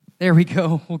There we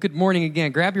go. Well, good morning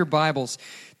again. Grab your Bibles.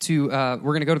 We're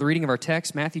going to go to the reading of our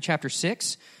text, Matthew chapter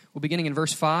 6. We'll be beginning in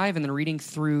verse 5 and then reading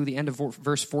through the end of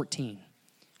verse 14.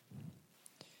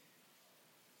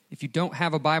 If you don't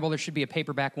have a Bible, there should be a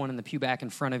paperback one in the pew back in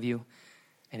front of you.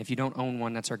 And if you don't own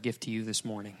one, that's our gift to you this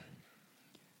morning.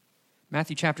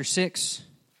 Matthew chapter 6,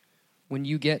 when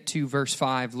you get to verse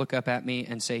 5, look up at me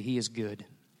and say, "He is good."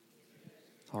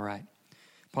 All right.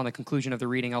 Upon the conclusion of the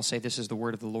reading, I'll say, "This is the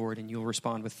word of the Lord," and you'll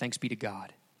respond with, "Thanks be to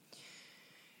God."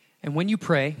 "And when you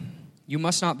pray, you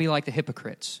must not be like the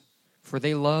hypocrites, for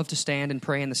they love to stand and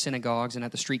pray in the synagogues and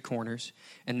at the street corners,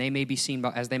 and they may be seen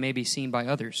by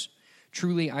others.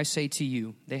 Truly, I say to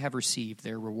you, they have received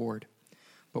their reward.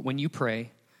 But when you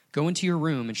pray, go into your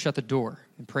room and shut the door,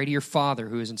 and pray to your Father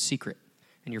who is in secret,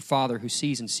 and your Father who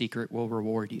sees in secret will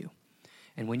reward you.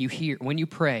 And when you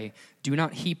pray, do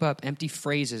not heap up empty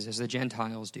phrases as the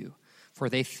Gentiles do, for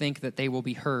they think that they will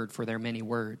be heard for their many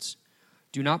words.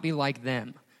 Do not be like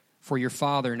them, for your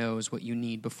Father knows what you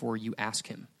need before you ask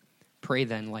him. Pray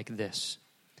then like this: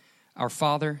 Our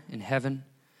Father in heaven,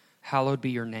 hallowed be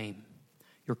your name.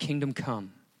 Your kingdom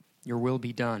come, your will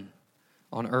be done,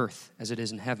 on earth as it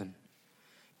is in heaven.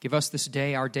 Give us this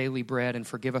day our daily bread, and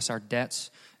forgive us our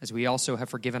debts, as we also have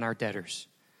forgiven our debtors.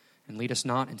 And lead us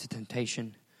not into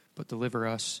temptation, but deliver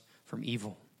us from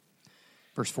evil."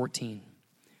 Verse 14,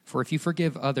 "For if you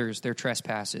forgive others their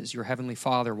trespasses, your heavenly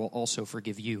Father will also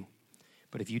forgive you.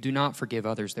 But if you do not forgive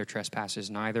others their trespasses,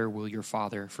 neither will your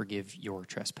Father forgive your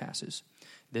trespasses."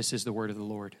 This is the word of the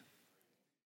Lord.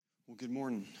 Well, good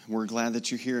morning. We're glad that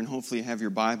you're here, and hopefully you have your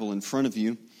Bible in front of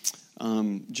you.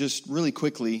 Just really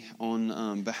quickly,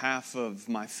 on behalf of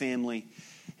my family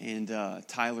and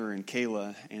Tyler and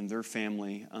Kayla and their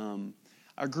family,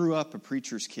 I grew up a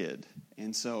preacher's kid,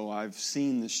 and so I've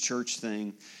seen this church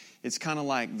thing. It's kind of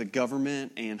like the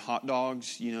government and hot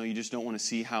dogs. You know, you just don't want to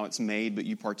see how it's made, but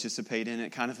you participate in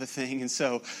it, kind of a thing. And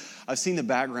so I've seen the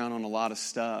background on a lot of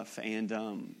stuff,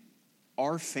 and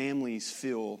our families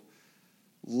feel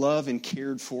loved and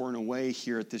cared for in a way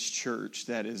here at this church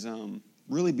that is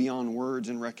really beyond words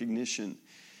and recognition.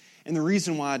 And the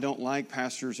reason why I don't like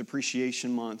Pastor's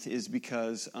Appreciation Month is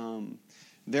because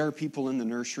there are people in the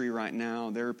nursery right now.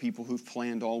 There are people who've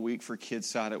planned all week for Kids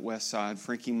Side at Westside.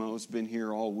 Frankie Moe's been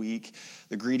here all week.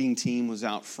 The greeting team was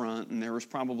out front, and there was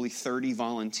probably 30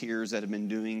 volunteers that have been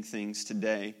doing things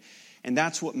today. And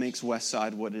that's what makes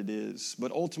Westside what it is.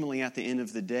 But ultimately, at the end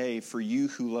of the day, for you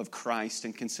who love Christ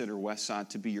and consider Westside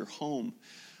to be your home,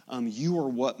 you are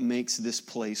what makes this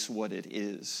place what it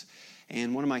is.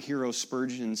 And one of my heroes,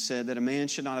 Spurgeon, said that a man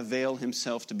should not avail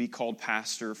himself to be called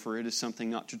pastor, for it is something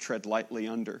not to tread lightly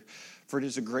under. For it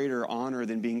is a greater honor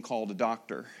than being called a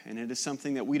doctor. And it is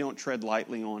something that we don't tread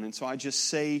lightly on. And so I just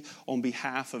say on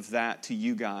behalf of that to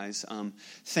you guys,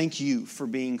 thank you for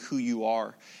being who you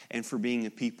are and for being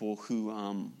a people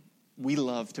who we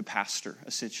love to pastor,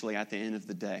 essentially, at the end of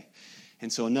the day.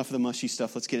 And so enough of the mushy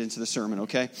stuff. Let's get into the sermon,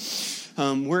 okay?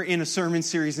 We're in a sermon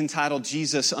series entitled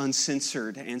Jesus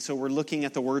Uncensored. And so we're looking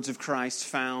at the words of Christ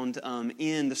found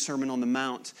in the Sermon on the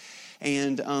Mount.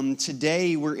 And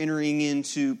today we're entering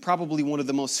into probably one of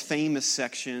the most famous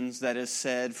sections that is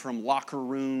said from locker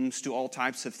rooms to all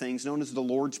types of things, known as the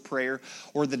Lord's Prayer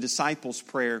or the Disciples'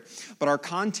 Prayer. But our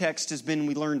context has been,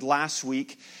 we learned last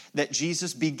week, that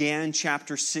Jesus began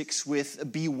chapter 6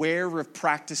 with, "Beware of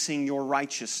practicing your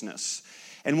righteousness."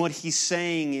 And what he's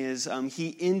saying is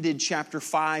he ended chapter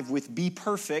 5 with "Be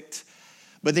perfect,"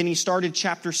 but then he started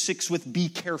chapter 6 with "Be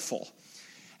careful."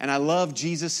 And I love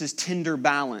Jesus' tender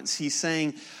balance. He's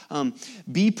saying,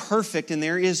 be perfect, and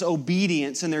there is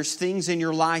obedience, and there's things in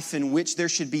your life in which there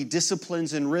should be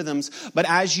disciplines and rhythms. But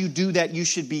as you do that, you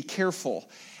should be careful.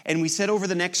 And we said over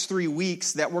the next 3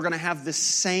 weeks that we're going to have the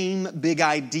same big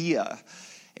idea.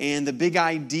 And the big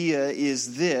idea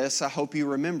is this, I hope you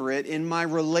remember it: in my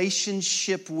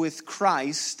relationship with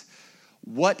Christ,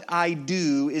 what I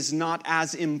do is not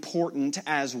as important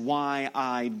as why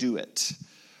I do it.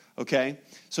 Okay?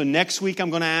 So next week I'm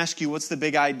going to ask you, what's the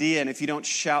big idea? And if you don't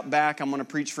shout back, I'm going to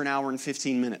preach for an hour and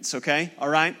 15 minutes. Okay? All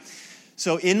right?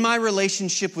 So in my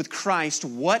relationship with Christ,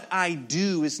 what I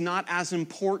do is not as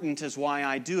important as why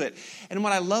I do it. And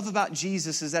what I love about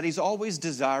Jesus is that he's always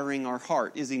desiring our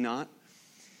heart, is he not?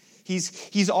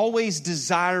 He's always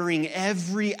desiring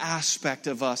every aspect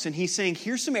of us. And he's saying,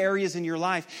 here's some areas in your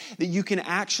life that you can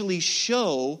actually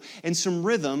show in some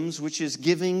rhythms, which is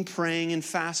giving, praying, and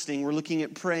fasting. We're looking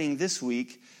at praying this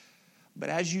week. But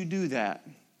as you do that,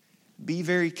 be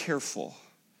very careful.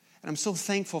 And I'm so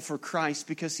thankful for Christ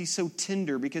because he's so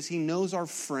tender, because he knows our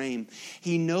frame.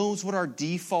 He knows what our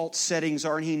default settings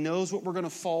are, and he knows what we're going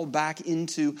to fall back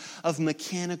into of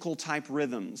mechanical type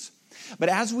rhythms. But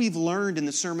as we've learned in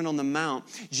the Sermon on the Mount,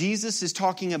 Jesus is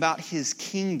talking about his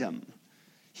kingdom.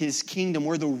 His kingdom,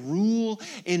 where the rule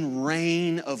and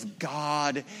reign of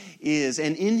God is.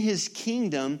 And in his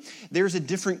kingdom, there's a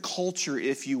different culture,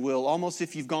 if you will. Almost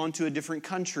if you've gone to a different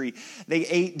country. They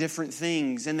ate different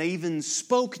things, and they even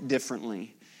spoke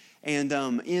differently. And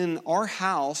in our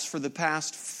house, for the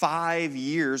past 5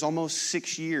 years, almost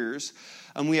 6 years,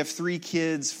 we have 3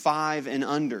 kids, 5 and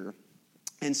under.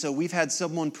 And so we've had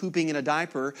someone pooping in a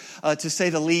diaper, to say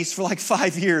the least, for like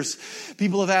 5 years.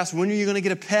 People have asked, when are you going to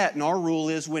get a pet? And our rule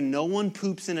is when no one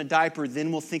poops in a diaper,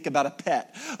 then we'll think about a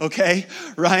pet, okay?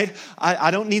 Right?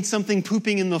 I don't need something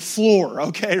pooping in the floor,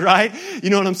 okay? Right? You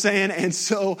know what I'm saying? And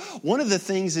so one of the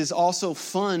things is also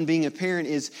fun being a parent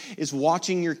is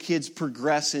watching your kids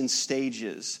progress in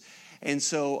stages. And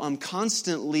so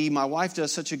constantly, my wife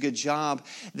does such a good job,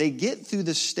 they get through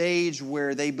the stage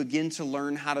where they begin to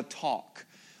learn how to talk.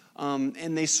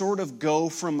 And they sort of go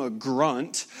from a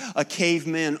grunt, a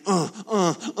caveman,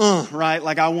 right?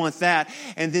 Like, I want that.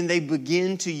 And then they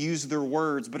begin to use their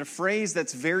words. But a phrase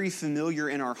that's very familiar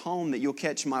in our home that you'll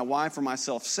catch my wife or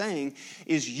myself saying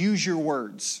is use your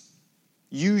words.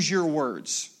 Use your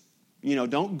words. You know,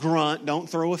 don't grunt, don't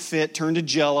throw a fit, turn to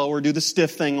Jell-O, or do the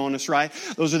stiff thing on us, right?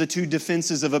 Those are the 2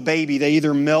 defenses of a baby. They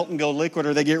either melt and go liquid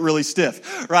or they get really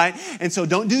stiff, right? And so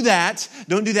don't do that,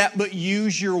 but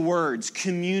use your words.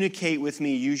 Communicate with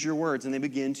me, use your words. And they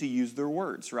begin to use their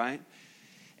words, right?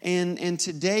 And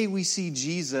today we see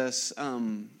Jesus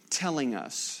telling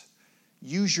us,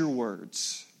 use your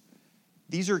words.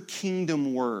 These are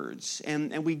kingdom words.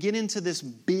 And we get into this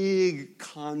big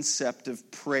concept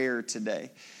of prayer today.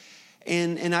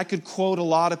 And I could quote a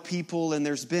lot of people, and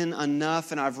there's been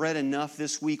enough, and I've read enough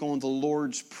this week on the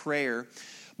Lord's Prayer.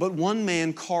 But one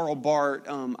man, Karl Barth,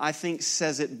 I think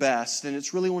says it best, and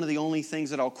it's really one of the only things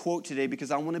that I'll quote today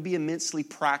because I want to be immensely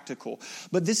practical.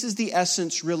 But this is the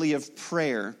essence, really, of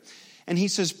prayer. And he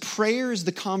says, prayer is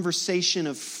the conversation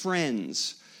of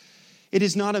friends. It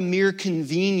is not a mere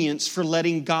convenience for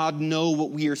letting God know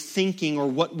what we are thinking or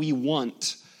what we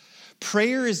want.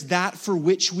 Prayer is that for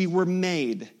which we were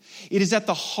made. It is at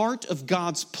the heart of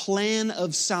God's plan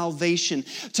of salvation.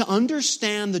 To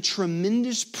understand the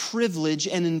tremendous privilege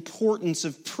and importance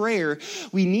of prayer,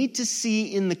 we need to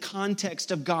see in the context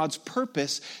of God's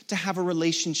purpose to have a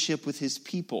relationship with his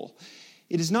people.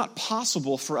 It is not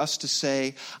possible for us to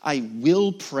say, I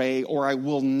will pray or I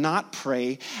will not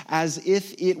pray, as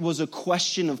if it was a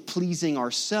question of pleasing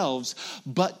ourselves.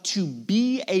 But to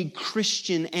be a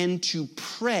Christian and to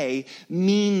pray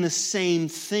mean the same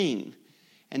thing,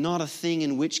 and not a thing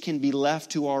in which can be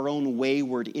left to our own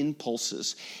wayward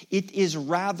impulses. It is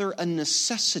rather a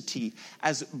necessity,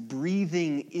 as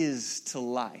breathing is to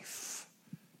life.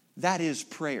 That is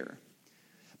prayer.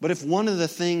 But if one of the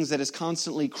things that is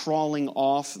constantly crawling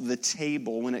off the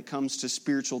table when it comes to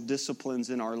spiritual disciplines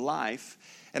in our life,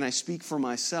 and I speak for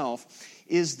myself,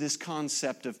 is this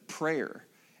concept of prayer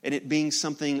and it being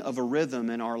something of a rhythm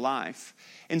in our life.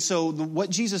 And so what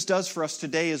Jesus does for us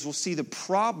today is we'll see the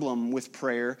problem with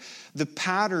prayer, the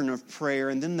pattern of prayer,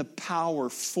 and then the power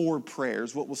for prayer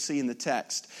is what we'll see in the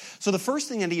text. So the first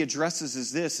thing that he addresses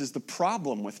is the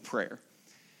problem with prayer.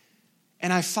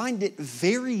 And I find it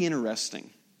very interesting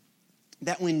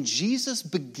that when Jesus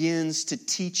begins to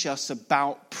teach us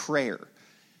about prayer,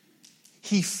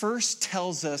 he first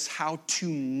tells us how to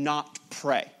not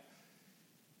pray.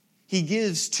 He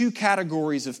gives 2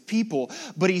 categories of people,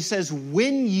 but he says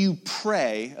when you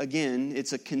pray, again,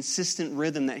 it's a consistent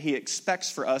rhythm that he expects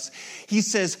for us. He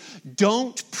says,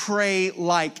 don't pray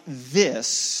like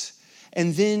this.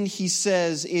 And then he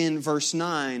says in verse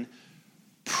 9,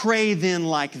 pray then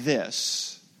like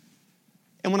this.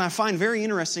 And what I find very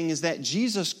interesting is that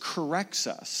Jesus corrects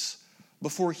us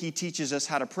before he teaches us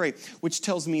how to pray, which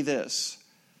tells me this,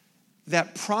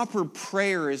 that proper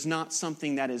prayer is not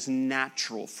something that is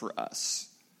natural for us.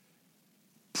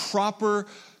 Proper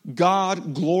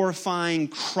God-glorifying,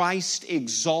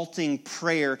 Christ-exalting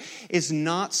prayer is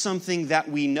not something that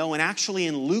we know. And actually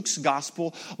in Luke's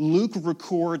gospel, Luke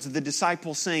records the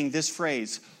disciples saying this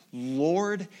phrase,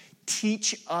 Lord,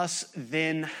 teach us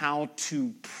then how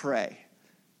to pray.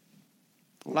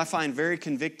 What I find very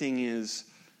convicting is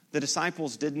the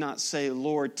disciples did not say,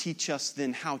 Lord, teach us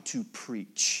then how to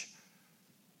preach.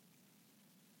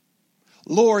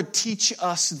 Lord, teach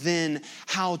us then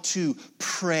how to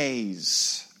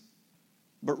praise.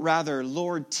 But rather,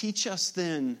 Lord, teach us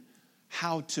then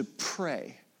how to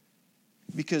pray.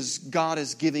 because God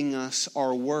is giving us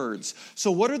our words.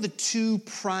 So what are the two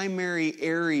primary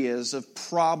areas of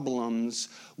problems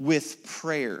with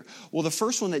prayer? Well, the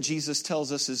first one that Jesus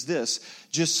tells us is this: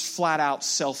 just flat out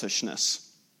selfishness.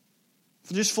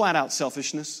 Just flat out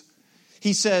selfishness.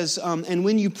 He says, and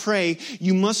when you pray,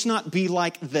 you must not be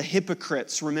like the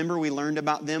hypocrites. Remember, we learned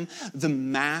about them, the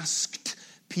masked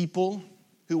people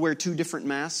who wear two different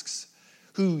masks,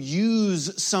 who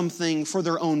use something for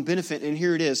their own benefit. And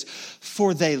here it is: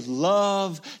 for they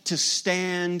love to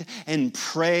stand and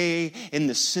pray in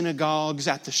the synagogues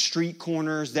at the street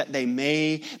corners, that they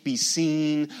may be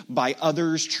seen by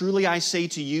others. Truly I say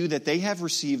to you that they have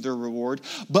received their reward.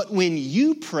 But when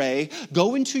you pray,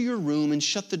 go into your room and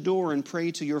shut the door and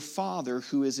pray to your Father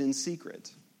who is in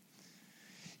secret.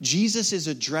 Jesus is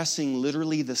addressing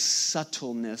literally the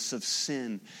subtleness of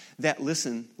sin. That,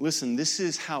 listen, this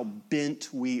is how bent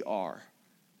we are.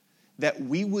 That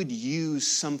we would use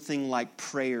something like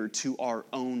prayer to our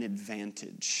own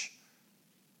advantage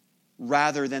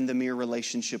rather than the mere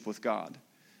relationship with God.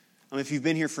 If you've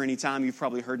been here for any time, you've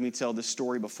probably heard me tell this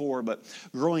story before, but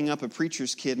growing up a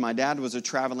preacher's kid, my dad was a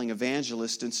traveling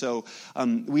evangelist, and so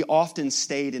we often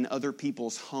stayed in other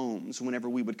people's homes whenever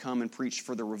we would come and preach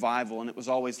for the revival, and it was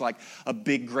always like a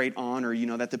big, great honor,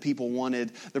 that the people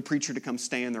wanted the preacher to come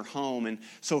stay in their home. And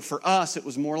so for us, it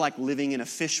was more like living in a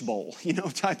fishbowl,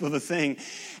 type of a thing.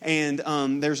 And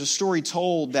there's a story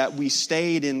told that we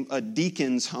stayed in a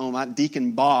deacon's home,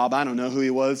 Deacon Bob, I don't know who he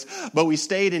was, but we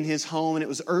stayed in his home, and it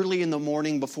was early in the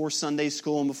morning before Sunday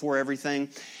school and before everything.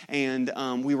 And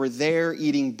we were there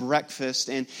eating breakfast.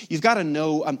 And you've got to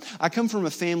know, I come from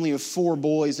a family of 4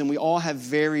 boys, and we all have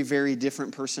very, very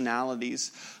different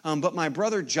personalities. But my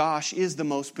brother Josh is the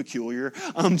most peculiar,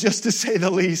 just to say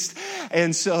the least.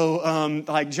 And so,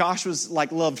 Josh was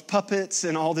loved puppets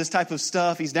and all this type of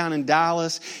stuff. He's down in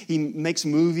Dallas. He makes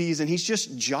movies, and he's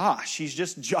just Josh.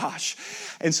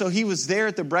 And so he was there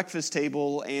at the breakfast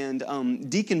table, and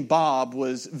Deacon Bob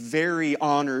was very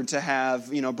honored to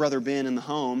have, Brother Ben in the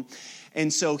home.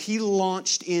 And so he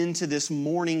launched into this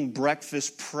morning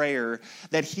breakfast prayer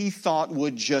that he thought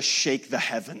would just shake the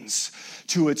heavens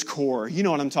to its core. You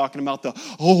know what I'm talking about? The,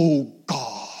 oh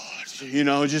God,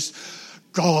 just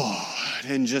God,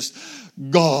 and just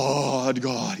God,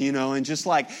 and just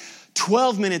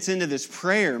 12 minutes into this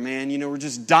prayer, man, we're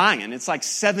just dying. It's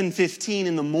 7:15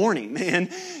 in the morning, man,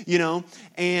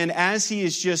 And as he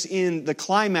is just in the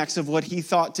climax of what he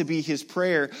thought to be his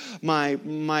prayer,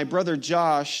 my brother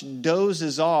Josh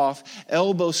dozes off,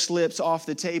 elbow slips off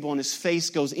the table, and his face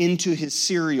goes into his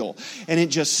cereal. And it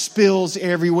just spills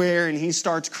everywhere, and he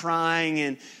starts crying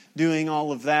and doing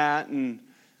all of that. And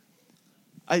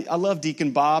I love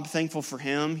Deacon Bob, thankful for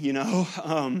him,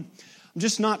 I'm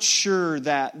just not sure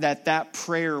that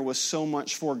prayer was so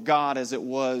much for God as it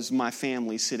was my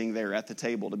family sitting there at the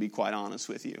table, to be quite honest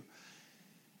with you.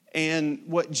 And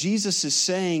what Jesus is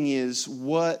saying is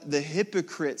what the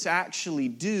hypocrites actually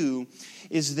do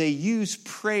is they use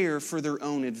prayer for their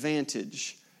own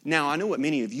advantage. Now, I know what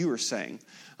many of you are saying.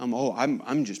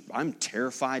 I'm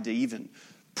terrified to even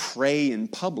pray in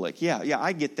public. Yeah,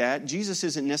 I get that. Jesus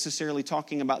isn't necessarily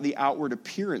talking about the outward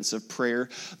appearance of prayer,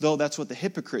 though that's what the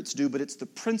hypocrites do, but it's the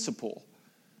principle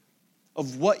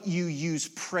of what you use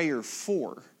prayer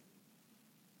for.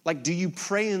 Do you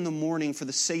pray in the morning for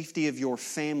the safety of your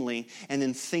family and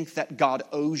then think that God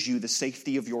owes you the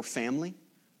safety of your family?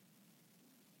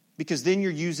 Because then you're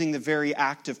using the very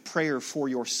act of prayer for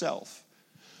yourself.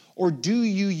 Or do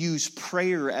you use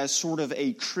prayer as sort of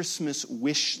a Christmas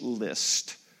wish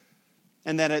list?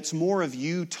 And that it's more of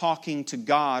you talking to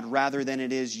God rather than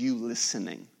it is you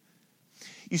listening.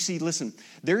 You see, listen,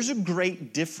 there's a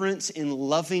great difference in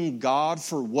loving God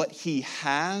for what He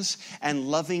has and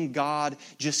loving God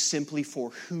just simply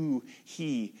for who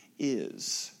He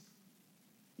is.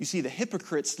 You see, the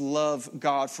hypocrites love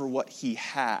God for what He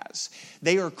has.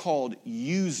 They are called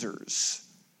users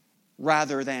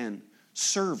rather than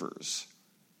servers.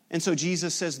 And so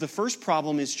Jesus says the first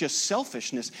problem is just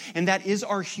selfishness, and that is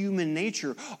our human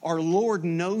nature. Our Lord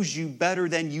knows you better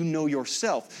than you know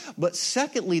yourself. But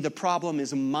secondly, the problem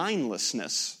is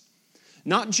mindlessness.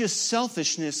 Not just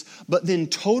selfishness, but then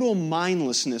total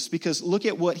mindlessness. Because look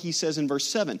at what He says in verse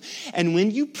 7. And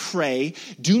when you pray,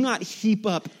 do not heap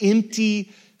up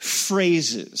empty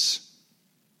phrases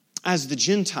as the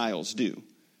Gentiles do,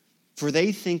 for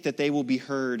they think that they will be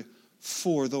heard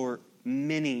for their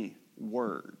many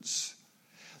words.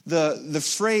 The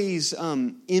phrase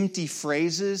empty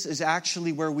phrases is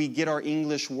actually where we get our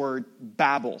English word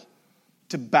babble,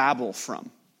 to babble from.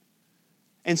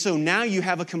 And so now you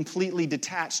have a completely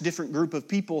detached, different group of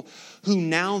people who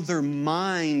now their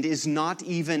mind is not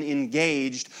even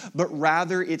engaged, but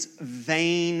rather it's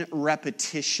vain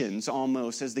repetitions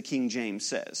almost, as the King James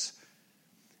says.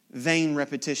 Vain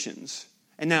repetitions.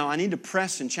 And now I need to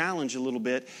press and challenge a little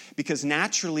bit, because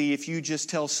naturally if you just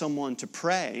tell someone to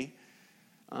pray,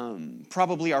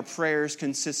 probably our prayers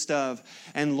consist of,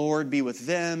 and Lord be with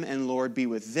them, and Lord be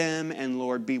with them, and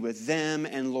Lord be with them,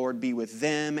 and Lord be with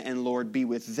them, and Lord be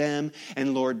with them,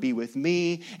 and Lord be with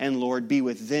me, and Lord be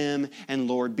with them, and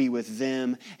Lord be with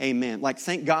them. Amen. Like,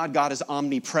 thank God God is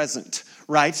omnipresent,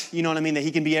 right? You know what I mean? That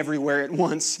He can be everywhere at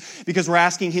once, because we're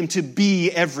asking Him to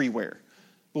be everywhere.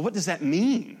 But what does that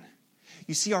mean?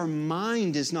 You see, our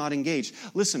mind is not engaged.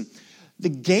 Listen, the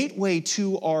gateway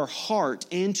to our heart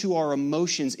and to our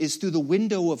emotions is through the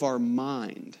window of our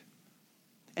mind.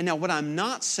 And now what I'm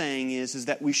not saying is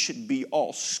that we should be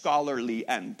all scholarly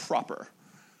and proper.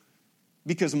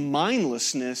 Because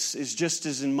mindlessness is just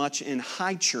as much in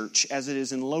high church as it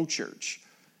is in low church.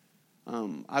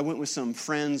 I went with some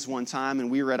friends one time, and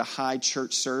we were at a high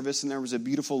church service, and there was a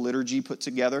beautiful liturgy put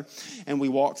together. And we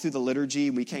walked through the liturgy.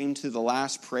 We came to the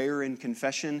last prayer and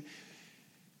confession.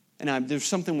 And there's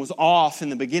something was off in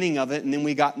the beginning of it, and then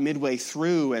we got midway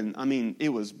through, and I mean, it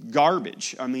was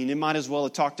garbage. I mean, it might as well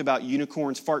have talked about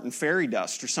unicorns farting fairy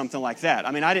dust or something like that.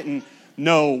 I mean, I didn't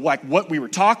know like what we were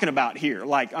talking about here.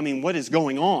 Like, I mean, what is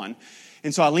going on?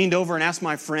 And so I leaned over and asked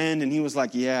my friend, and he was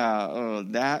like, yeah,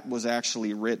 that was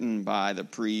actually written by the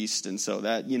priest, and so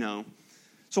that, you know.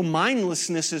 So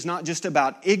mindlessness is not just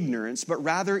about ignorance, but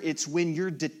rather it's when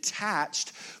you're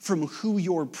detached from who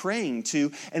you're praying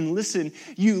to. And listen,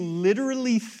 you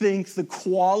literally think the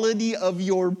quality of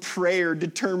your prayer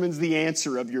determines the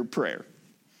answer of your prayer.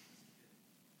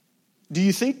 Do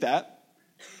you think that?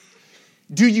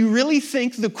 Do you really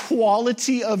think the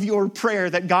quality of your prayer,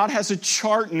 that God has a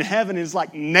chart in heaven, is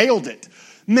like, nailed it?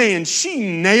 Man,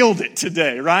 she nailed it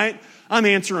today, right? I'm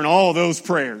answering all those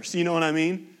prayers. You know what I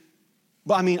mean?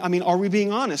 But I mean, are we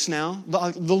being honest now?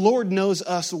 The Lord knows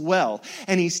us well,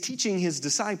 and He's teaching His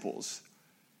disciples.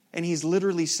 And He's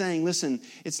literally saying, listen,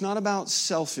 it's not about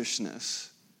selfishness.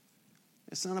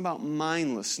 It's not about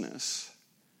mindlessness.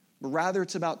 But rather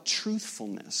it's about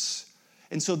truthfulness.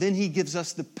 And so then He gives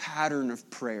us the pattern of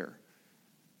prayer.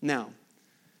 Now,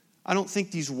 I don't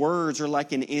think these words are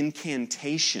like an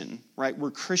incantation, right? We're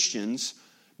Christians.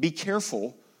 Be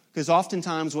careful. Because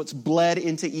oftentimes what's bled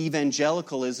into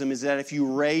evangelicalism is that if you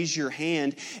raise your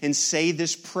hand and say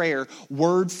this prayer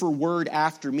word for word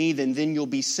after me, then you'll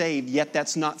be saved. Yet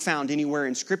that's not found anywhere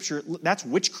in Scripture. That's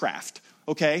witchcraft,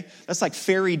 okay? That's like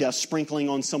fairy dust sprinkling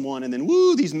on someone and then,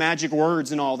 woo, these magic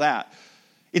words and all that.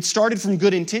 It started from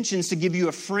good intentions to give you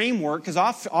a framework, because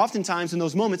oftentimes in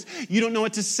those moments, you don't know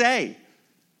what to say.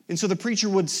 And so the preacher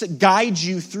would guide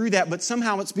you through that, but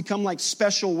somehow it's become like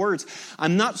special words.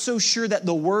 I'm not so sure that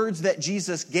the words that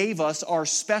Jesus gave us are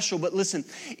special, but listen,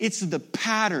 it's the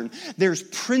pattern. There's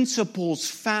principles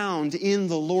found in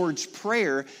the Lord's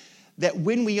Prayer that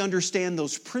when we understand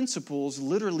those principles,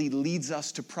 literally leads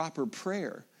us to proper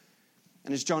prayer.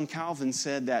 And as John Calvin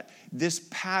said, that this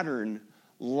pattern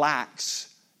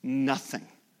lacks nothing,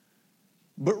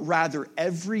 but rather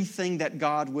everything that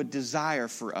God would desire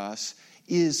for us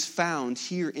is found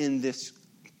here in this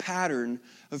pattern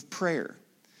of prayer.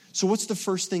 So what's the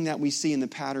first thing that we see in the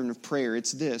pattern of prayer?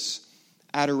 It's this: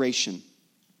 adoration.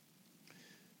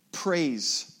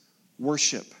 Praise,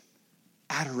 worship,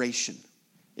 adoration.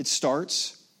 It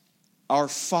starts, our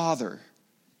Father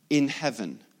in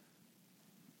heaven,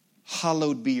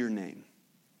 hallowed be your name.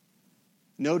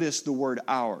 Notice the word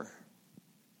our,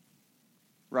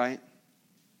 right?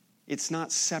 It's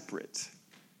not separate.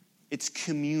 It's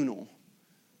communal.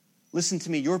 Listen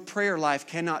to me, your prayer life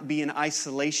cannot be in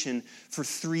isolation for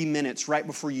 3 minutes right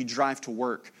before you drive to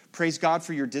work. Praise God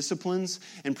for your disciplines,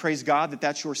 and praise God that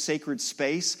that's your sacred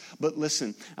space. But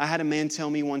listen, I had a man tell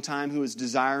me one time who was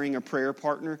desiring a prayer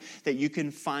partner that you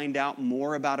can find out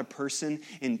more about a person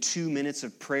in 2 minutes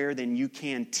of prayer than you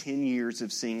can 10 years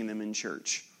of seeing them in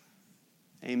church.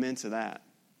 Amen to that.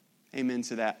 Amen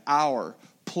to that. Our,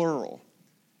 plural.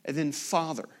 And then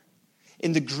Father.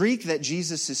 In the Greek that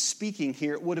Jesus is speaking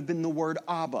here, it would have been the word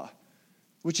Abba,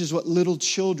 which is what little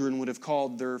children would have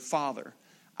called their father.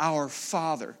 Our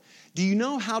Father. Do you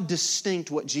know how distinct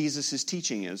what Jesus is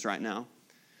teaching is right now?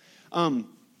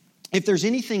 If there's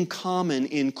anything common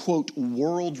in, quote,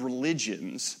 world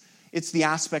religions, it's the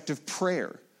aspect of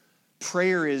prayer.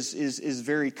 Prayer is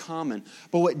very common.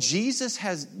 But what Jesus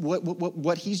has,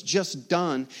 what He's just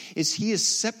done is He has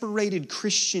separated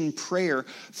Christian prayer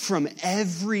from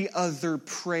every other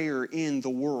prayer in the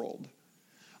world.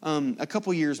 A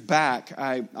couple years back,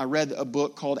 I read a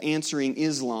book called Answering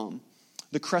Islam,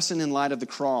 The Crescent in Light of the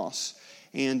Cross.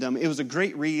 And it was a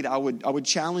great read. I would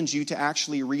challenge you to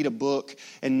actually read a book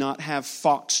and not have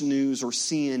Fox News or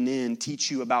CNN teach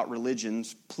you about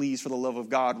religions. Please, for the love of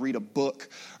God, read a book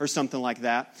or something like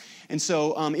that. And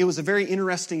so it was a very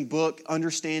interesting book,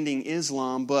 Understanding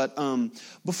Islam. But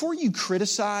before you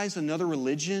criticize another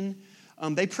religion,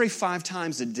 they pray 5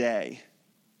 times a day.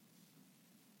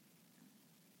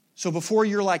 So before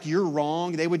you're like, you're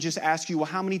wrong, they would just ask you, well,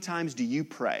 how many times do you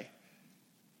pray?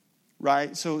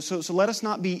 Right? So let us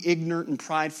not be ignorant and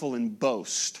prideful and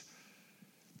boast.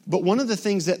 But one of the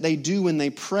things that they do when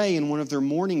they pray in one of their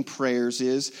morning prayers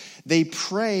is they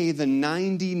pray the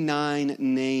 99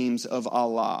 names of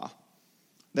Allah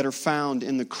that are found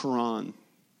in the Quran.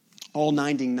 All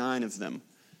 99 of them.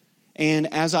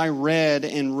 And as I read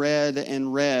and read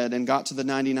and read and got to the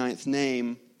 99th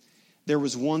name, there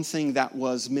was one thing that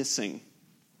was missing.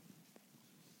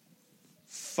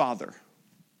 Father.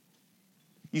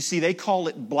 You see, they call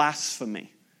it blasphemy,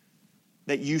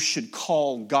 that you should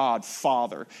call God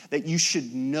Father, that you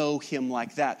should know Him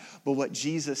like that. But what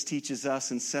Jesus teaches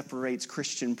us and separates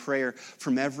Christian prayer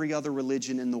from every other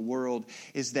religion in the world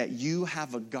is that you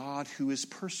have a God who is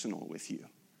personal with you.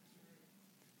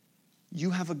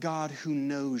 You have a God who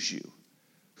knows you,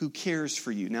 who cares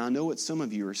for you. Now, I know what some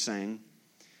of you are saying.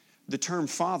 The term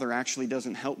father actually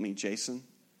doesn't help me, Jason.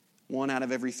 1 out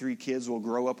of every 3 kids will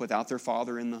grow up without their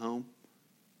father in the home.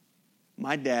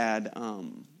 My dad,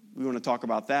 we want to talk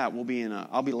about that.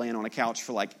 I'll be laying on a couch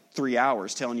for like 3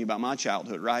 hours telling you about my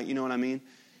childhood, right? You know what I mean?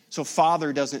 So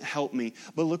father doesn't help me.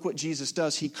 But look what Jesus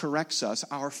does. He corrects us.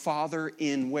 Our Father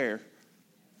in where?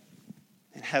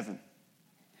 In heaven.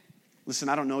 Listen,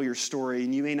 I don't know your story,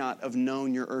 and you may not have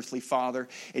known your earthly father,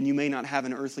 and you may not have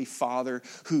an earthly father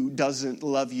who doesn't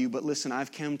love you. But listen,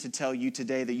 I've come to tell you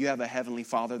today that you have a heavenly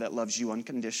Father that loves you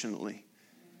unconditionally.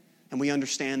 And we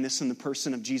understand this in the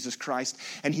person of Jesus Christ.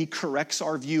 And He corrects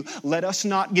our view. Let us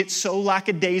not get so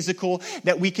lackadaisical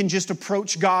that we can just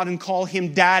approach God and call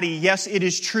Him Daddy. Yes, it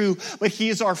is true. But He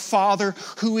is our Father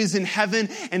who is in heaven.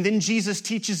 And then Jesus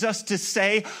teaches us to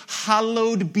say,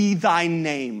 hallowed be thy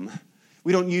name.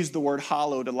 We don't use the word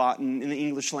hallowed a lot in the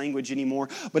English language anymore.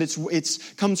 But it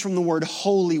comes from the word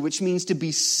holy, which means to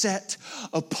be set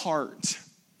apart.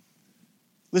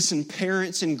 Listen,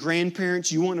 parents and grandparents,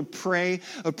 you want to pray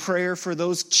a prayer for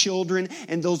those children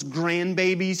and those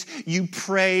grandbabies. You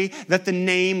pray that the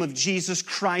name of Jesus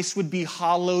Christ would be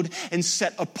hallowed and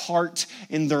set apart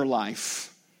in their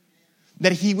life.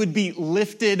 That He would be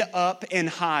lifted up and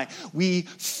high. We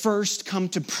first come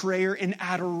to prayer in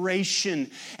adoration,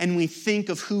 and we think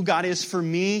of who God is for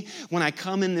me. When I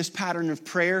come in this pattern of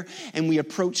prayer and we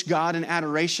approach God in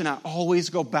adoration, I always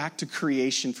go back to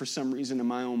creation for some reason in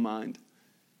my own mind.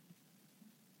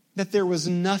 That there was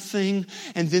nothing,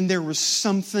 and then there was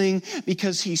something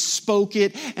because He spoke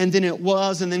it, and then it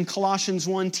was. And then Colossians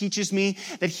 1 teaches me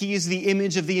that He is the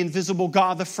image of the invisible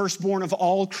God, the firstborn of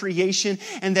all creation,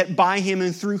 and that by Him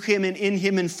and through Him and in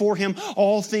Him and for Him,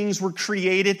 all things were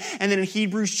created. And then in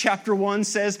Hebrews chapter 1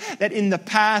 says that in the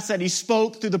past that He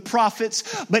spoke through the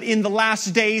prophets, but in the last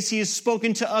days He has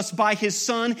spoken to us by His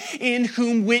Son, in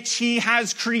whom which He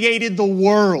has created the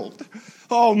world.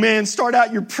 Oh man, start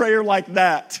out your prayer like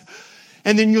that.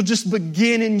 And then you'll just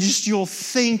begin and you'll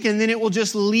think, and then it will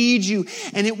just lead you,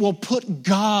 and it will put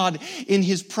God in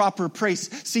His proper place.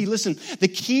 See, listen, the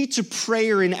key to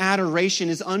prayer and adoration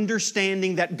is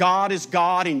understanding that God is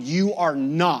God and you are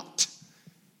not.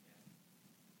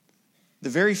 The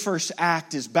very first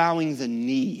act is bowing the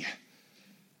knee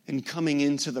and coming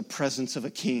into the presence of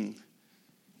a king.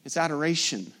 It's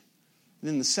adoration. And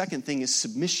then the second thing is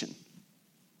submission.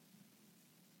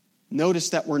 Notice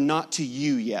that we're not to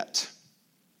you yet.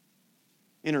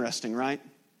 Interesting, right?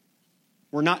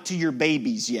 We're not to your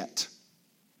babies yet.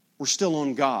 We're still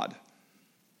on God.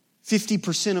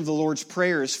 50% of the Lord's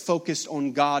Prayer is focused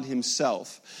on God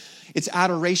Himself. It's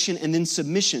adoration and then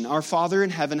submission. Our Father in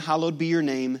heaven, hallowed be your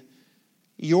name.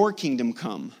 Your kingdom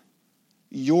come.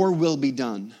 Your will be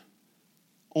done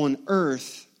on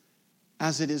earth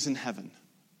as it is in heaven.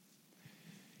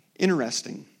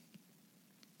 Interesting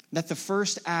that the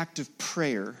first act of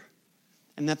prayer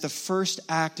and that the first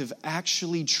act of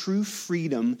actually true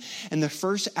freedom and the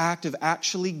first act of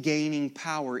actually gaining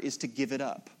power is to give it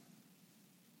up.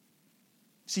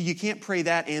 See, you can't pray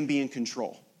that and be in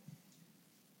control.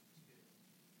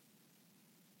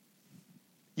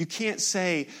 You can't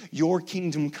say, your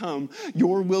kingdom come,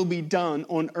 your will be done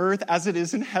on earth as it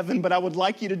is in heaven, but I would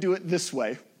like you to do it this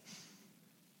way.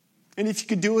 And if you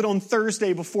could do it on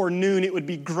Thursday before noon, it would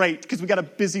be great because we got a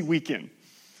busy weekend.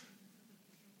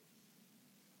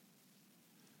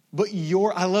 But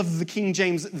I love the King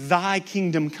James, thy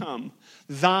kingdom come.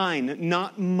 Thine,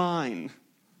 not mine.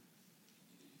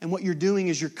 And what you're doing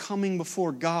is you're coming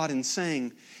before God and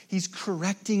saying, He's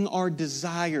correcting our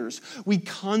desires. We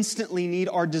constantly need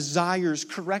our desires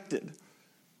corrected.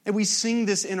 And we sing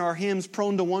this in our hymns,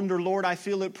 prone to wonder, Lord, I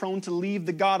feel it, prone to leave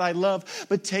the God I love,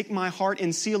 but take my heart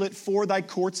and seal it for thy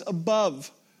courts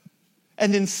above.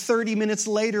 And then 30 minutes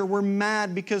later, we're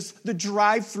mad because the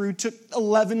drive-thru took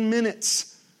 11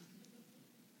 minutes.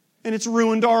 And it's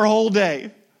ruined our whole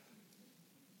day.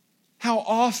 How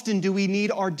often do we need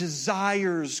our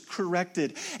desires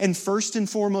corrected? And first and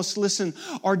foremost, listen,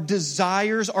 our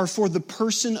desires are for the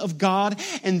person of God,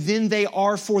 and then they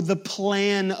are for the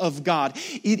plan of God.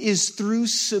 It is through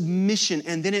submission,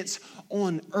 and then it's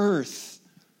on earth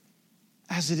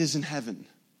as it is in heaven.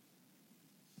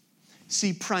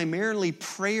 See, primarily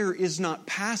prayer is not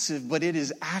passive, but it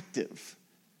is active.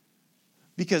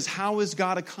 Because how is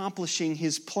God accomplishing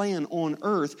His plan on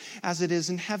earth as it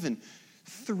is in heaven?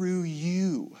 Through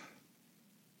you.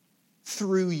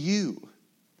 Through you.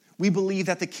 We believe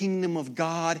that the kingdom of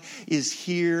God is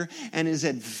here and is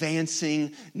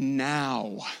advancing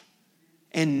now.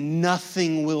 And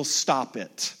nothing will stop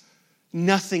it.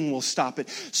 Nothing will stop it.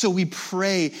 So we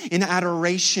pray in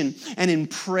adoration and in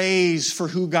praise for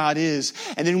who God is.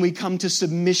 And then we come to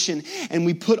submission and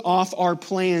we put off our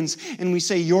plans and we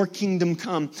say, your kingdom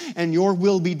come and your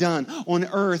will be done on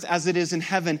earth as it is in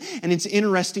heaven. And it's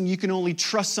interesting, you can only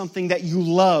trust something that you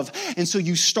love. And so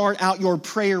you start out your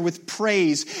prayer with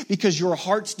praise because your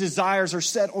heart's desires are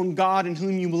set on God and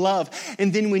whom you love.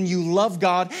 And then when you love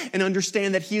God and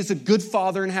understand that He is a good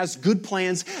Father and has good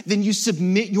plans, then you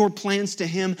submit your plans to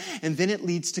Him, and then it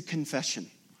leads to confession.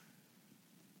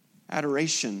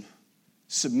 Adoration,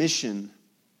 submission,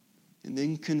 and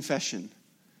then confession.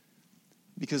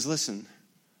 Because listen,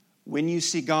 when you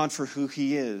see God for who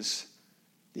He is,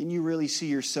 then you really see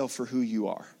yourself for who you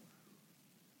are.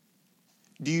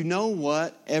 Do you know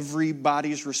what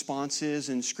everybody's response is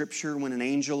in Scripture when an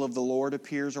angel of the Lord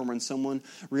appears or when someone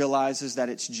realizes that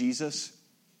it's Jesus?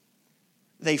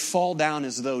 They fall down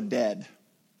as though dead.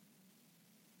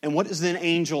 And what does an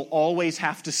angel always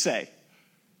have to say?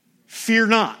 Fear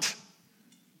not.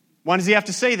 Why does he have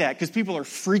to say that? Because people are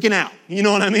freaking out. You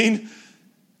know what I mean?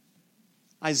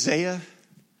 Isaiah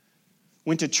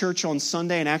went to church on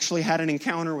Sunday and actually had an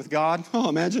encounter with God. Oh,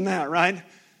 imagine that, right?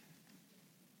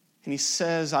 And he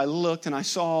says, I looked and I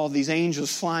saw all these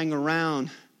angels flying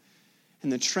around.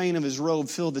 And the train of his robe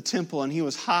filled the temple, and he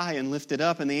was high and lifted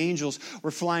up, and the angels were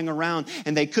flying around,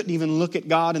 and they couldn't even look at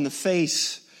God in the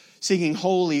face, singing,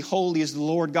 holy, holy is the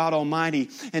Lord God Almighty,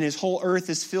 and His whole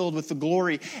earth is filled with the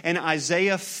glory. And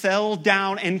Isaiah fell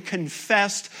down and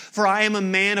confessed, for I am a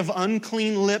man of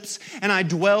unclean lips, and I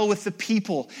dwell with the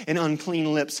people in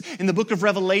unclean lips. In the book of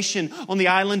Revelation, on the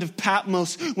island of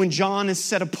Patmos, when John is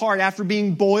set apart after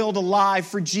being boiled alive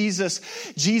for Jesus,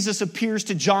 Jesus appears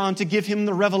to John to give him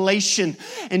the revelation,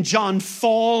 and John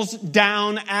falls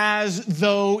down as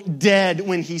though dead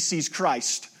when he sees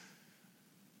Christ.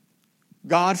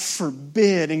 God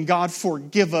forbid and God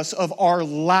forgive us of our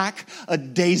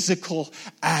lackadaisical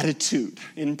attitude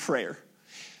in prayer.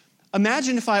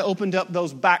 Imagine if I opened up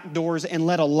those back doors and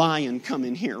let a lion come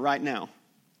in here right now.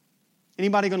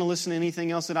 Anybody going to listen to anything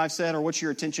else that I've said, or what's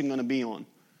your attention going to be on?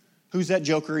 Who's that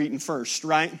joker eating first,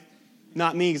 right?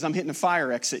 Not me, because I'm hitting a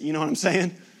fire exit. You know what I'm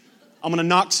saying? I'm going to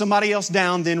knock somebody else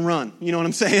down, then run. You know what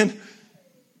I'm saying?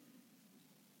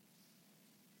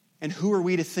 And who are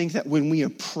we to think that when we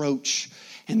approach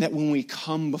and that when we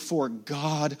come before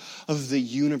God of the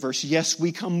universe, yes,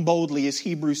 we come boldly, as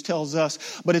Hebrews tells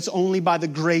us, but it's only by the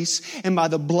grace and by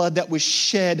the blood that was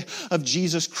shed of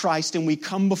Jesus Christ. And we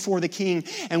come before the King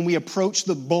and we approach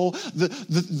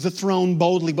the throne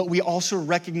boldly, but we also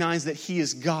recognize that He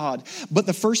is God. But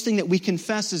the first thing that we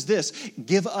confess is this: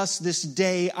 give us this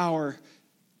day our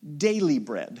daily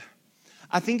bread.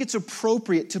 I think it's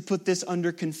appropriate to put this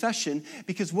under confession,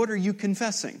 because what are you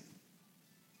confessing?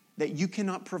 That you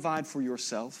cannot provide for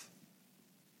yourself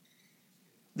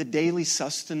the daily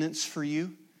sustenance for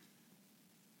you.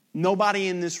 Nobody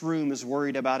in this room is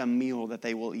worried about a meal that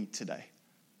they will eat today.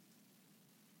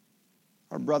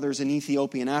 Our brothers in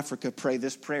Ethiopia and Africa pray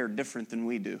this prayer different than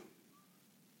we do.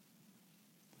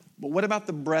 But what about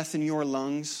the breath in your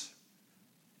lungs?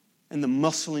 And the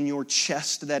muscle in your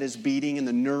chest that is beating, and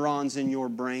the neurons in your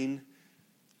brain?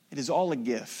 It is all a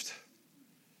gift.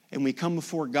 And we come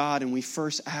before God and we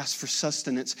first ask for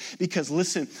sustenance. Because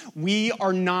listen, we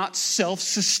are not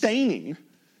self-sustaining.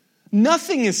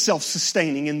 Nothing is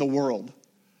self-sustaining in the world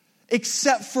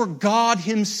except for God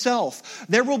himself.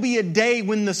 There will be a day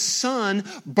when the sun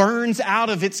burns out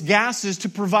of its gases to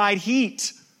provide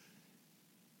heat.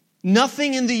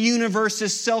 Nothing in the universe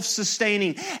is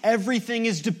self-sustaining. Everything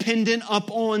is dependent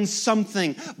upon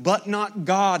something, but not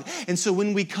God. And so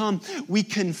when we come, we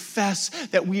confess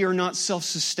that we are not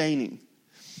self-sustaining.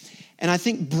 And I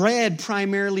think bread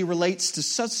primarily relates to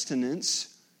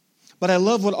sustenance. But I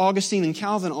love what Augustine and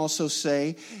Calvin also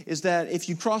say, is that if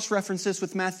you cross-reference this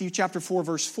with Matthew chapter 4,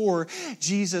 verse 4,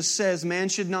 Jesus says, man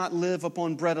should not live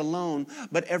upon bread alone,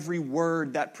 but every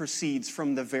word that proceeds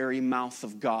from the very mouth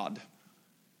of God.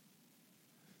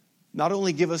 Not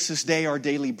only give us this day our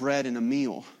daily bread and a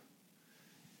meal,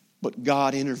 but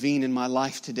God, intervene in my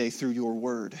life today through your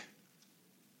word,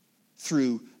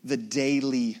 through the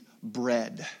daily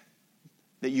bread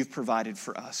that you've provided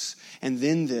for us. And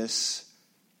then this,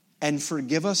 and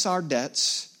forgive us our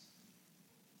debts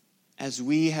as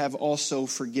we have also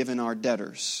forgiven our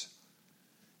debtors.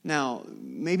 Now,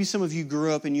 maybe some of you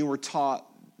grew up and you were taught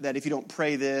that if you don't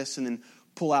pray this and then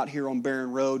pull out here on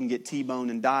Barron Road and get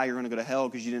T-boned and die, you're going to go to hell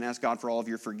because you didn't ask God for all of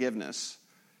your forgiveness.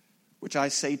 Which I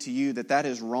say to you that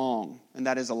is wrong and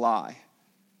that is a lie.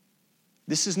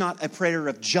 This is not a prayer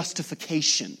of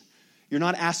justification. You're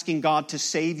not asking God to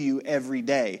save you every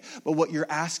day. But what you're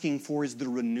asking for is the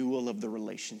renewal of the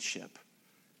relationship.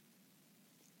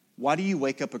 Why do you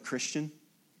wake up a Christian?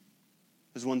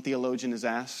 As one theologian has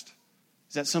asked.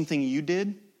 Is that something you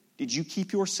did? Did you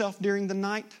keep yourself during the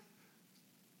night?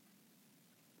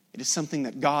 It is something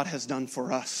that God has done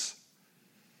for us.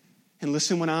 And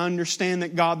listen, when I understand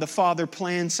that God the Father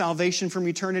planned salvation from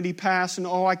eternity past, and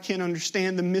I can't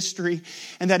understand the mystery,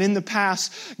 and that in the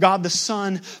past, God the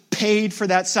Son paid for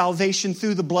that salvation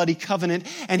through the bloody covenant,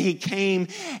 and He came,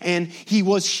 and He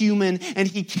was human, and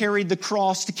He carried the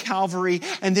cross to Calvary,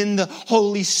 and then the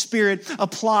Holy Spirit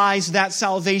applies that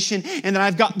salvation, and then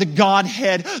I've got the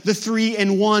Godhead, the 3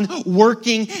 in 1,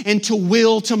 working and to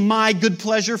will to my good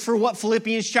pleasure, for what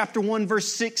Philippians chapter 1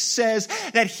 verse 6 says,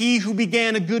 that He who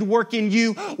began a good work in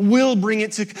you will bring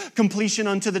it to completion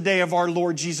unto the day of our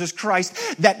Lord Jesus Christ.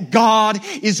 That God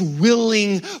is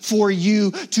willing for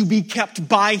you to be kept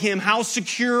by Him. How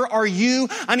secure are you?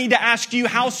 I need to ask you,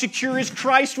 how secure is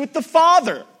Christ with the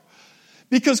Father?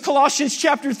 Because Colossians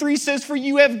chapter 3 says, for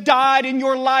you have died and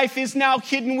your life is now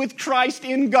hidden with Christ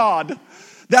in God.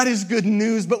 That is good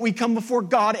news, but we come before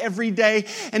God every day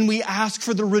and we ask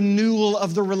for the renewal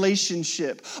of the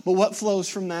relationship. But what flows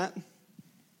from that?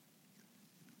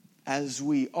 As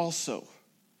we also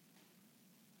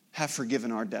have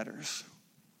forgiven our debtors.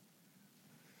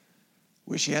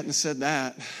 Wish you hadn't said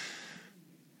that.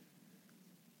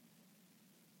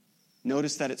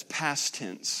 Notice that it's past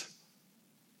tense.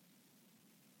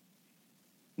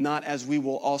 Not as we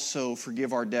will also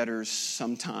forgive our debtors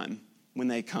sometime when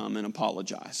they come and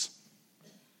apologize.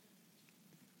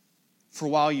 For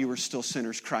while you were still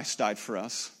sinners, Christ died for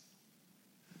us.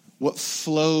 What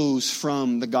flows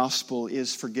from the gospel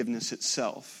is forgiveness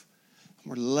itself.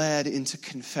 We're led into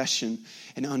confession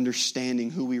and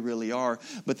understanding who we really are.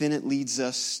 But then it leads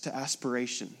us to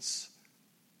aspirations.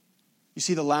 You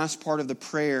see, the last part of the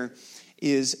prayer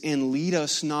is, and lead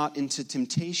us not into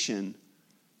temptation,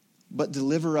 but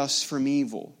deliver us from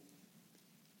evil.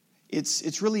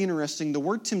 It's really interesting. The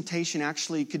word temptation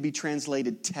actually could be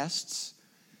translated tests.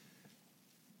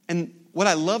 And what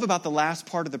I love about the last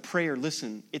part of the prayer,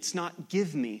 listen, it's not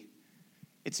give me,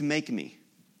 it's make me.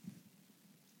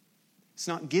 It's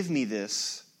not give me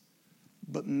this,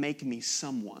 but make me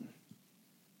someone.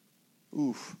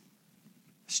 Ooh,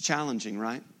 it's challenging,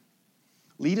 right?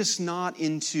 Lead us not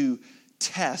into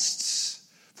tests,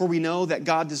 for we know that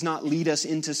God does not lead us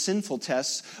into sinful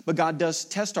tests, but God does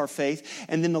test our faith.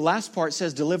 And then the last part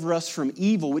says, deliver us from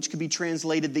evil, which could be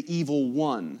translated the evil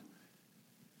one.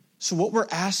 So what we're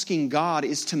asking God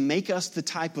is to make us the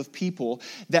type of people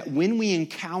that when we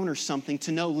encounter something,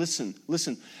 to know, listen,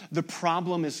 the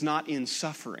problem is not in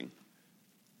suffering.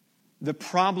 The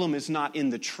problem is not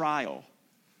in the trial.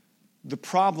 The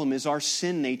problem is our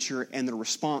sin nature and the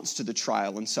response to the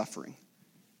trial and suffering.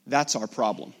 That's our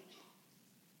problem.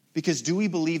 Because do we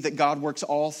believe that God works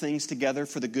all things together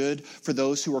for the good for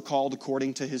those who are called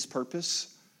according to His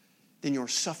purpose? Then your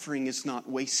suffering is not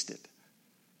wasted.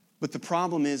 But the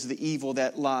problem is the evil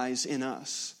that lies in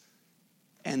us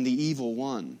and the evil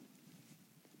one.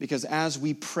 Because as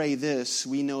we pray this,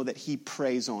 we know that He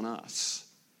prays on us.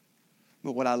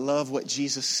 But what I love what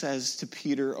Jesus says to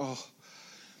Peter,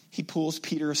 He pulls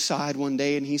Peter aside one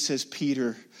day and He says,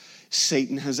 Peter,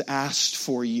 Satan has asked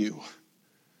for you.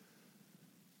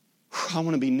 I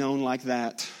want to be known like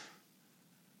that.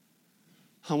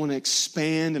 I want to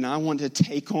expand, and I want to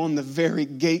take on the very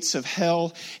gates of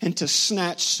hell and to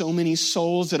snatch so many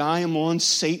souls that I am on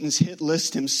Satan's hit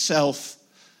list himself.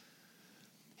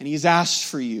 And he's asked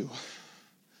for you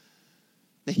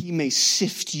that he may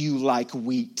sift you like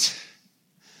wheat.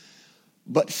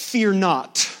 But fear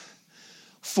not,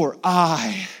 for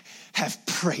I have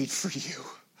prayed for you.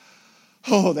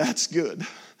 Oh, that's good.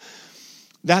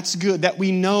 That's good that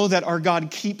we know that our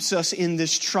God keeps us in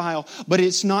this trial, but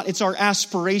it's our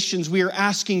aspirations. We are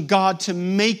asking God to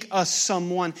make us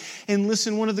someone. And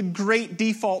listen, one of the great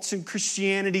defaults in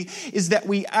Christianity is that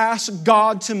we ask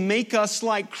God to make us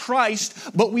like Christ,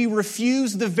 but we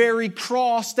refuse the very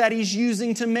cross that he's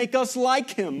using to make us like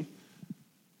him.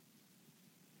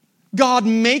 God,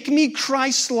 make me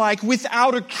Christ-like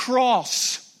without a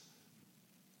cross,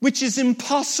 which is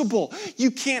impossible.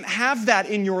 You can't have that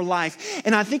in your life.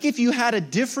 And I think if you had a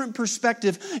different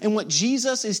perspective, and what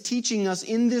Jesus is teaching us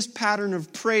in this pattern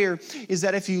of prayer is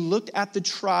that if you looked at the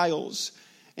trials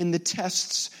and the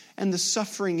tests and the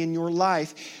suffering in your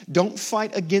life, don't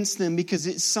fight against them, because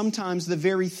it's sometimes the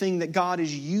very thing that God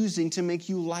is using to make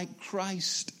you like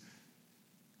Christ.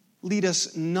 Lead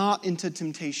us not into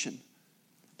temptation,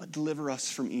 but deliver us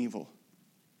from evil.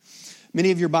 Many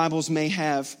of your Bibles may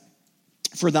have,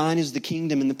 "For thine is the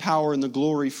kingdom and the power and the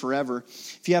glory forever."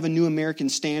 If you have a New American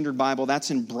Standard Bible, that's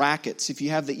in brackets. If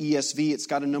you have the ESV, it's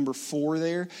got a number 4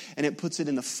 there, and it puts it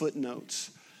in the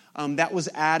footnotes. That was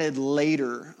added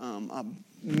later,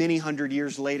 many hundred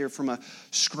years later, from a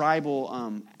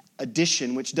scribal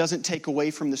edition, which doesn't take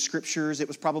away from the scriptures. It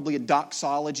was probably a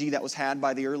doxology that was had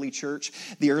by the early church.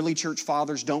 The early church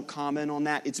fathers don't comment on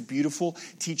that. It's beautiful.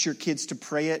 Teach your kids to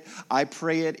pray it. I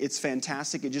pray it. It's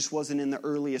fantastic. It just wasn't in the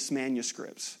earliest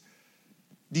manuscripts.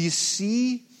 Do you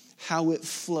see how it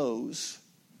flows?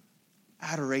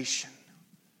 Adoration.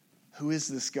 Who is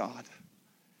this God?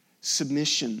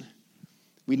 Submission.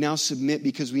 We now submit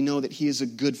because we know that he is a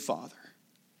good father,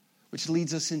 which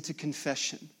leads us into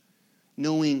confession,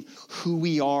 knowing who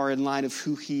we are in light of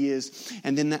who he is,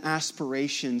 and then the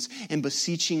aspirations and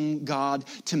beseeching God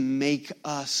to make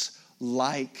us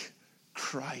like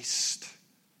Christ.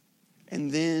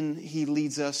 And then he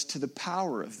leads us to the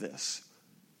power of this.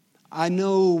 I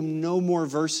know no more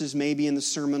verses maybe in the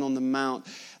Sermon on the Mount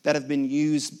that have been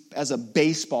used as a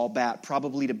baseball bat,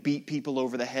 probably to beat people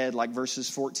over the head, like verses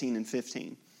 14 and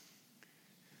 15.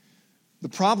 The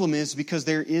problem is because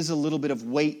there is a little bit of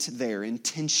weight there and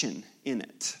tension in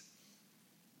it.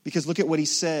 Because look at what he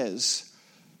says.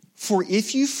 "For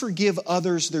if you forgive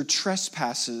others their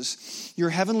trespasses,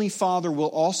 your heavenly Father will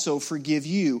also forgive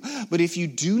you. But if you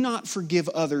do not forgive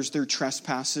others their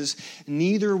trespasses,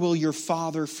 neither will your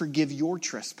Father forgive your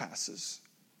trespasses."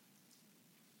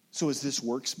 So is this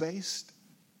works-based?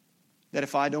 That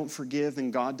if I don't forgive,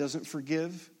 then God doesn't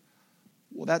forgive?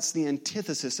 Well, that's the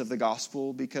antithesis of the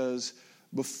gospel, because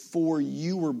before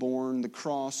you were born, the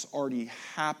cross already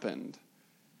happened.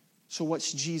 So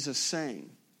what's Jesus saying?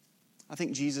 I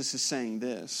think Jesus is saying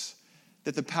this,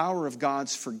 that the power of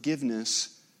God's forgiveness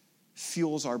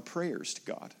fuels our prayers to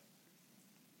God.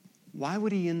 Why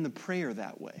would he end the prayer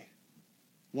that way?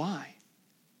 Why?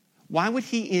 Why would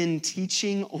he end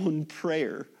teaching on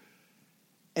prayer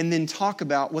and then talk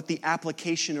about what the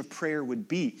application of prayer would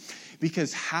be?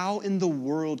 Because how in the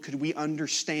world could we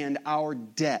understand our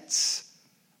debts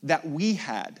that we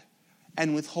had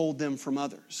and withhold them from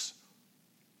others?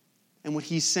 And what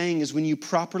he's saying is, when you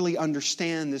properly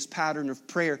understand this pattern of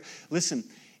prayer, listen,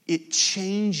 it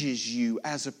changes you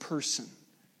as a person.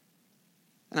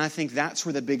 And I think that's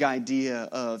where the big idea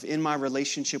of, in my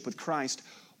relationship with Christ,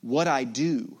 what I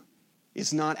do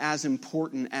is not as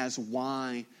important as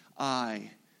why I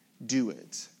do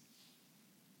it.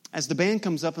 As the band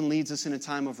comes up and leads us in a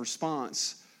time of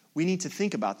response, we need to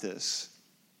think about this.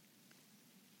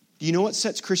 Do you know what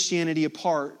sets Christianity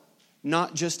apart?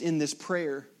 Not just in this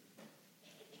prayer,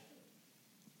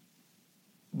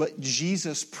 but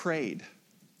Jesus prayed.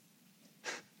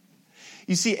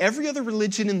 You see, every other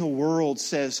religion in the world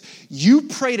says, you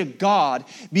pray to God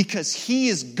because he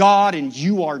is God and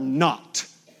you are not.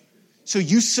 So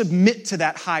you submit to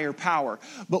that higher power.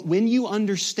 But when you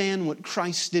understand what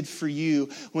Christ did for you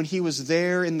when he was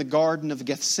there in the Garden of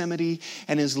Gethsemane,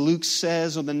 and as Luke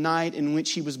says, on the night in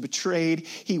which he was betrayed,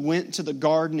 he went to the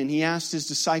garden and he asked his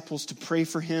disciples to pray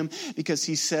for him, because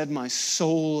he said, my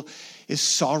soul is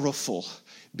sorrowful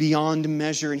beyond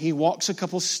measure. And he walks a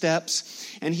couple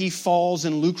steps and he falls,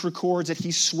 and Luke records that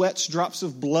he sweats drops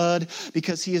of blood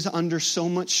because he is under so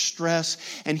much stress.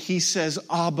 And he says,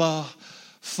 Abba,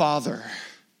 Father.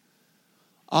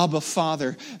 Abba,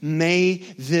 Father, may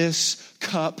this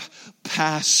cup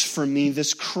pass from me,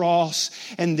 this cross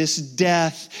and this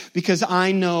death, because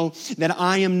I know that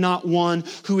I am not one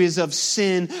who is of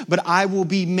sin, but I will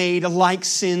be made like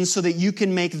sin so that you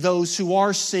can make those who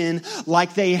are sin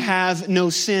like they have no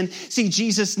sin. See,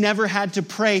 Jesus never had to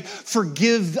pray,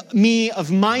 forgive me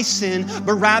of my sin,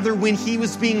 but rather when he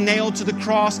was being nailed to the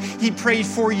cross, he prayed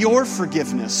for your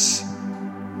forgiveness.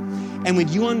 And when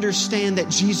you understand that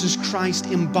Jesus Christ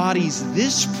embodies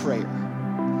this prayer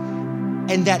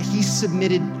and that he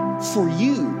submitted for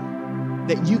you,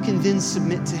 that you can then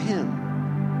submit to him.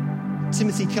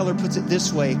 Timothy Keller puts it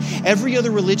this way: every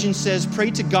other religion says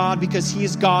pray to God because he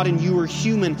is God and you are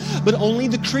human. But only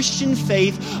the Christian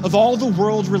faith of all the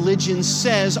world religions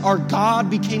says our God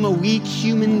became a weak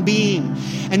human being.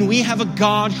 And we have a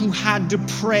God who had to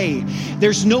pray.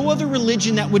 There's no other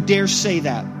religion that would dare say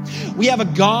that. We have a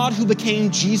God who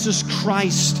became Jesus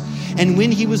Christ. And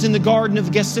when he was in the Garden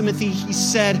of Gethsemane, he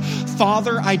said,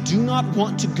 Father, I do not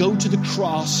want to go to the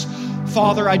cross.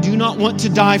 Father, I do not want to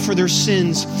die for their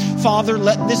sins. Father,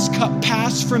 let this cup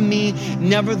pass from me.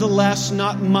 Nevertheless,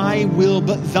 not my will,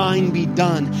 but thine be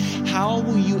done. How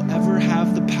will you ever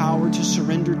have the power to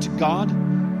surrender to God?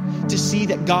 To see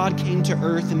that God came to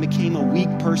earth and became a weak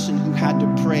person who had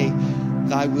to pray,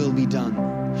 thy will be done.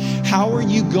 How are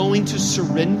you going to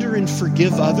surrender and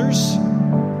forgive others?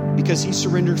 Because he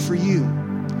surrendered for you.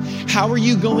 How are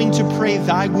you going to pray,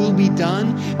 thy will be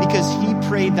done? Because he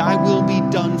prayed, thy will be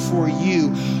done for you.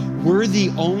 We're the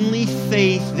only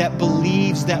faith that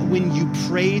believes that when you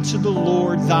pray to the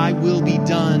Lord, thy will be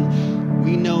done.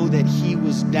 We know that he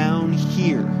was down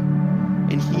here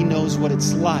and he knows what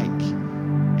it's like.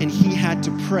 And he had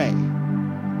to pray.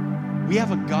 We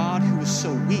have a God who is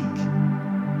so weak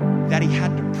that he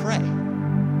had to pray.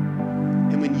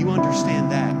 And when you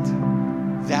understand that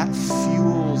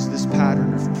fuels this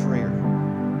pattern of prayer.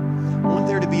 I want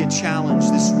there to be a challenge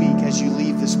this week as you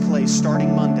leave this place,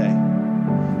 starting Monday.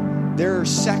 There are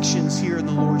sections here in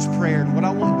the Lord's Prayer, and what I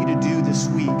want you to do this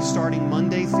week, starting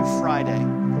Monday through Friday,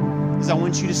 is I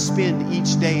want you to spend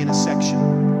each day in a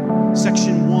section.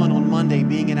 Section 1 on Monday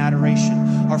being an adoration.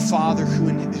 Our Father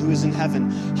who is in heaven,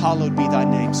 hallowed be thy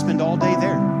name. Spend all day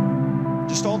there.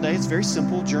 Just all day. It's very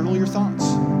simple. Journal your thoughts.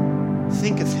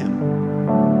 Think of him.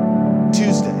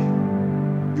 Tuesday,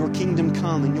 your kingdom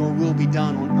come and your will be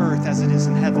done on earth as it is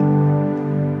in heaven.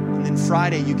 And then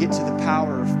Friday, you get to the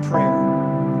power of prayer.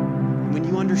 And when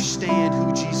you understand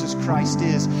who Jesus Christ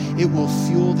is, it will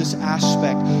fuel this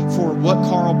aspect for what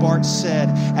Karl Barth said,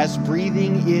 as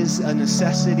breathing is a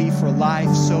necessity for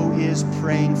life, so is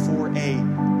praying for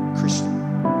a Christian.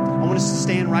 I want us to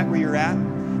stand right where you're at,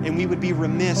 and we would be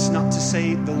remiss not to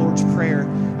say the Lord's Prayer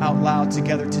out loud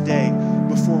together today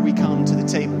before we come to the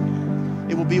table.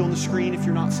 It will be on the screen if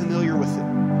you're not familiar with it.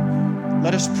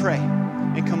 Let us pray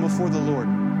and come before the Lord.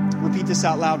 Repeat this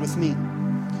out loud with me.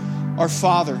 Our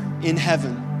Father in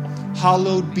heaven,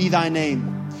 hallowed be thy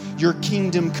name. Your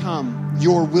kingdom come,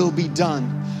 your will be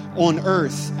done on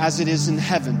earth as it is in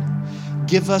heaven.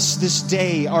 Give us this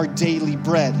day our daily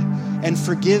bread, and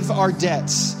forgive our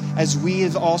debts as we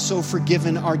have also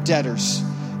forgiven our debtors.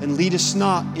 And lead us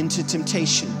not into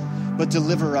temptation, but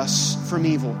deliver us from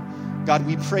evil. God,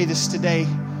 we pray this today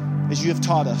as you have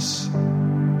taught us.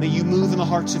 May you move in the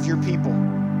hearts of your people,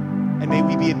 and may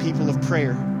we be a people of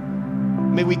prayer.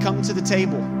 May we come to the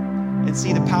table and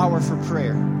see the power for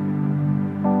prayer.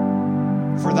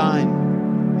 For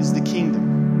thine is the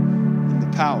kingdom and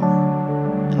the power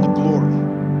and the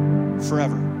glory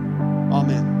forever.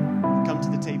 Amen.